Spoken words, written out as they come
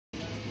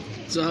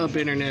What's up,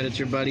 Internet? It's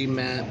your buddy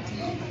Matt.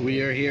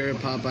 We are here at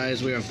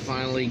Popeyes. We are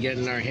finally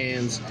getting our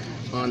hands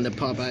on the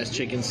Popeyes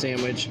chicken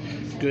sandwich.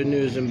 Good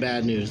news and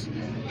bad news.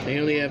 They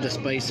only have the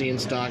spicy in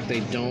stock. They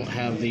don't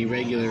have the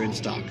regular in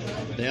stock.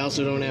 They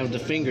also don't have the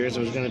fingers. I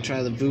was going to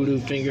try the voodoo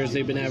fingers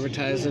they've been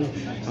advertising.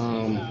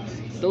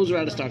 Those are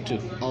out of stock too.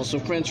 Also,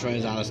 French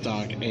fries out of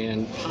stock,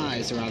 and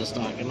pies are out of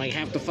stock, and like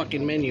half the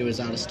fucking menu is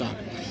out of stock.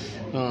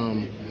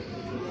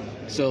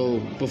 So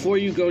before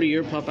you go to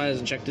your Popeyes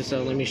and check this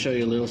out, let me show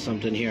you a little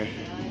something here.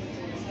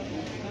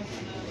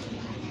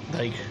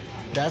 Like,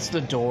 that's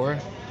the door.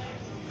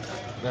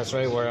 That's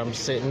right where I'm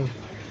sitting.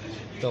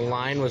 The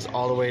line was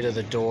all the way to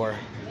the door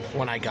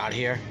when I got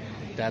here.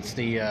 That's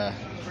the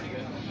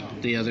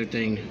other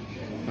thing.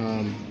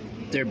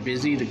 They're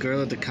busy. The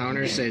girl at the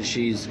counter said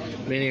she's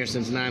been here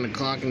since 9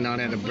 o'clock and not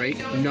had a break.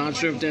 Not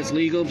sure if that's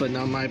legal, but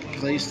not my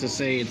place to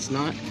say it's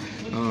not.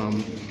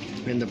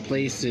 And the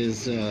place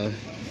is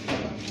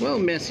well,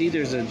 messy.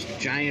 There's a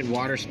giant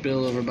water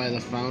spill over by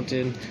the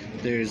fountain.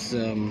 There's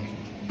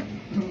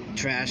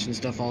trash and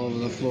stuff all over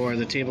the floor.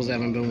 The tables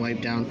haven't been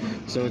wiped down,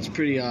 so it's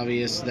pretty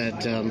obvious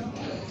that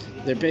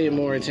they're paying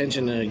more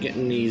attention to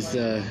getting these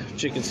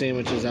chicken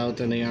sandwiches out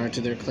than they are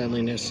to their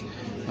cleanliness.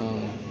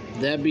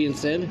 That being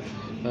said,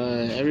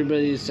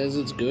 everybody says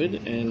it's good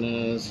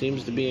and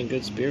seems to be in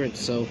good spirits.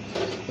 So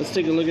let's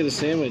take a look at the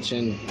sandwich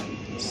and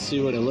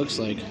see what it looks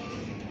like.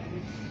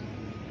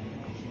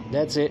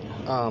 That's it.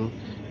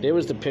 There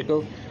was the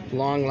pickle.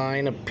 Long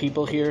line of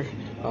people here,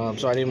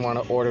 so I didn't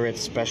want to order it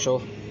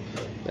special.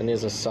 And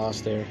there's a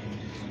sauce there.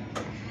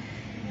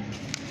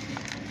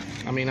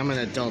 I mean, I'm an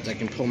adult. I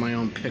can pull my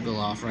own pickle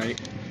off, right?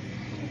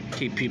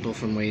 Keep people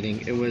from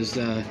waiting. It was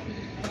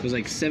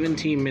like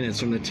 17 minutes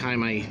from the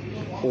time I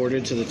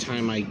ordered to the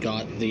time I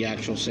got the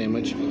actual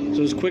sandwich. So it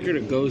was quicker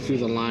to go through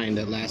the line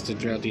that lasted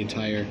throughout the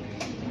entire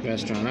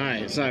restaurant. All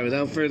right, sorry.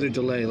 Without further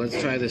delay, let's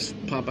try this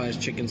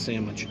Popeyes chicken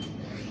sandwich.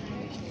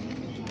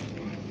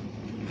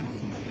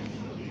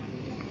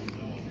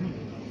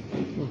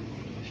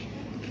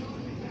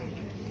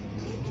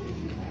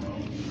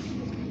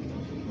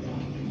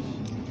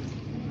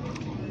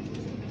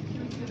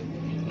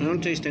 I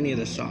don't taste any of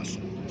the sauce.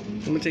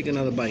 I'm gonna take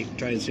another bite,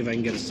 try to see if I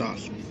can get a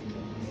sauce.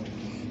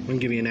 I'm gonna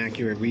give you an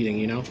accurate reading,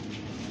 you know?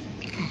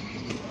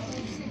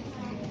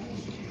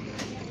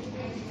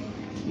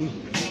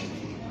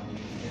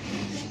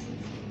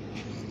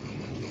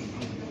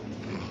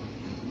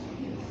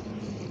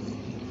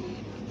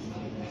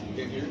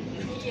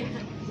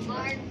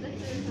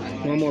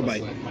 One more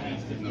bite.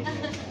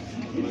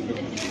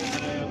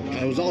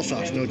 That was all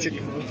sauce, no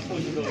chicken.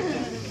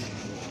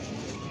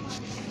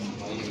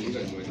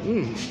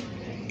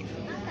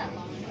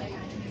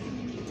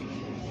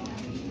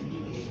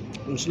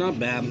 It's not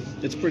bad.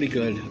 It's pretty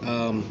good.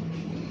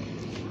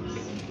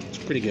 It's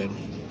pretty good.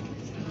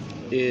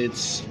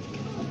 It's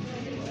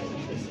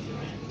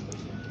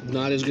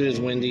not as good as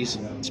Wendy's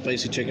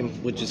spicy chicken,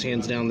 which is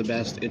hands down the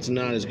best. It's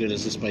not as good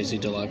as the spicy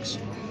deluxe,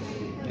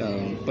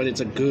 but it's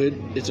a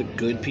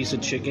good piece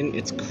of chicken.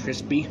 It's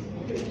crispy,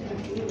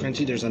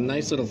 crunchy. There's a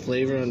nice little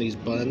flavor on these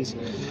buns.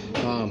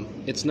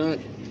 It's not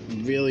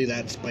really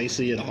that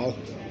spicy at all.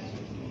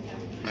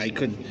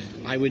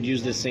 I would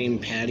use the same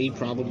patty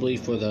probably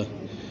for the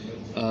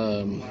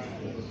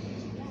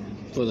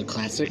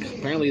classic.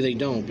 Apparently they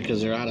don't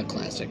because they're out of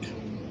classic.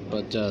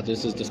 But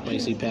this is the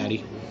spicy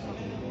patty.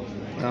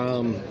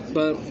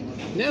 But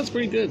yeah, it's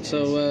pretty good.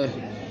 So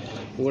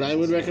what I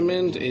would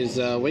recommend is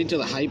wait till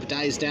the hype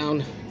dies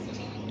down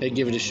and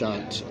give it a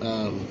shot.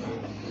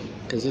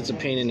 Because it's a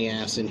pain in the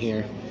ass in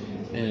here,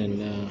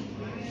 and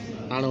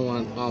I don't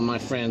want all my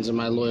friends and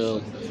my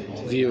loyal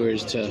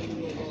viewers to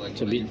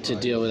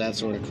deal with that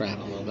sort of crap.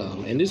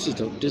 And this is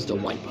the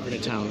white part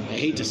of town. I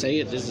hate to say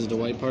it, this is the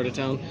white part of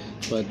town,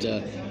 but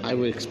I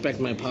would expect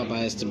my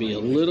Popeyes to be a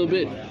little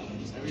bit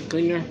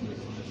cleaner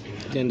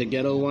than the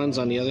ghetto ones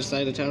on the other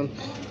side of town.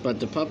 But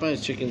the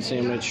Popeyes chicken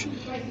sandwich,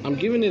 I'm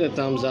giving it a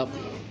thumbs up.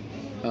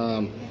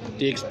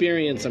 The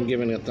experience, I'm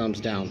giving it a thumbs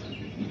down.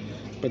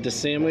 But the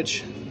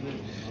sandwich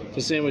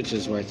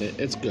is worth it.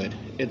 It's good.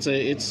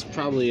 It's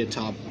probably a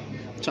top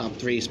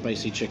 3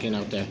 spicy chicken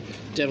out there.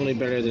 Definitely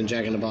better than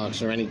Jack in the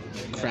Box or any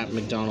crap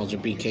McDonald's or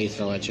BK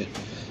throw at you.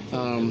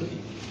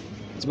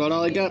 That's about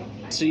all I got.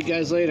 See you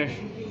guys later.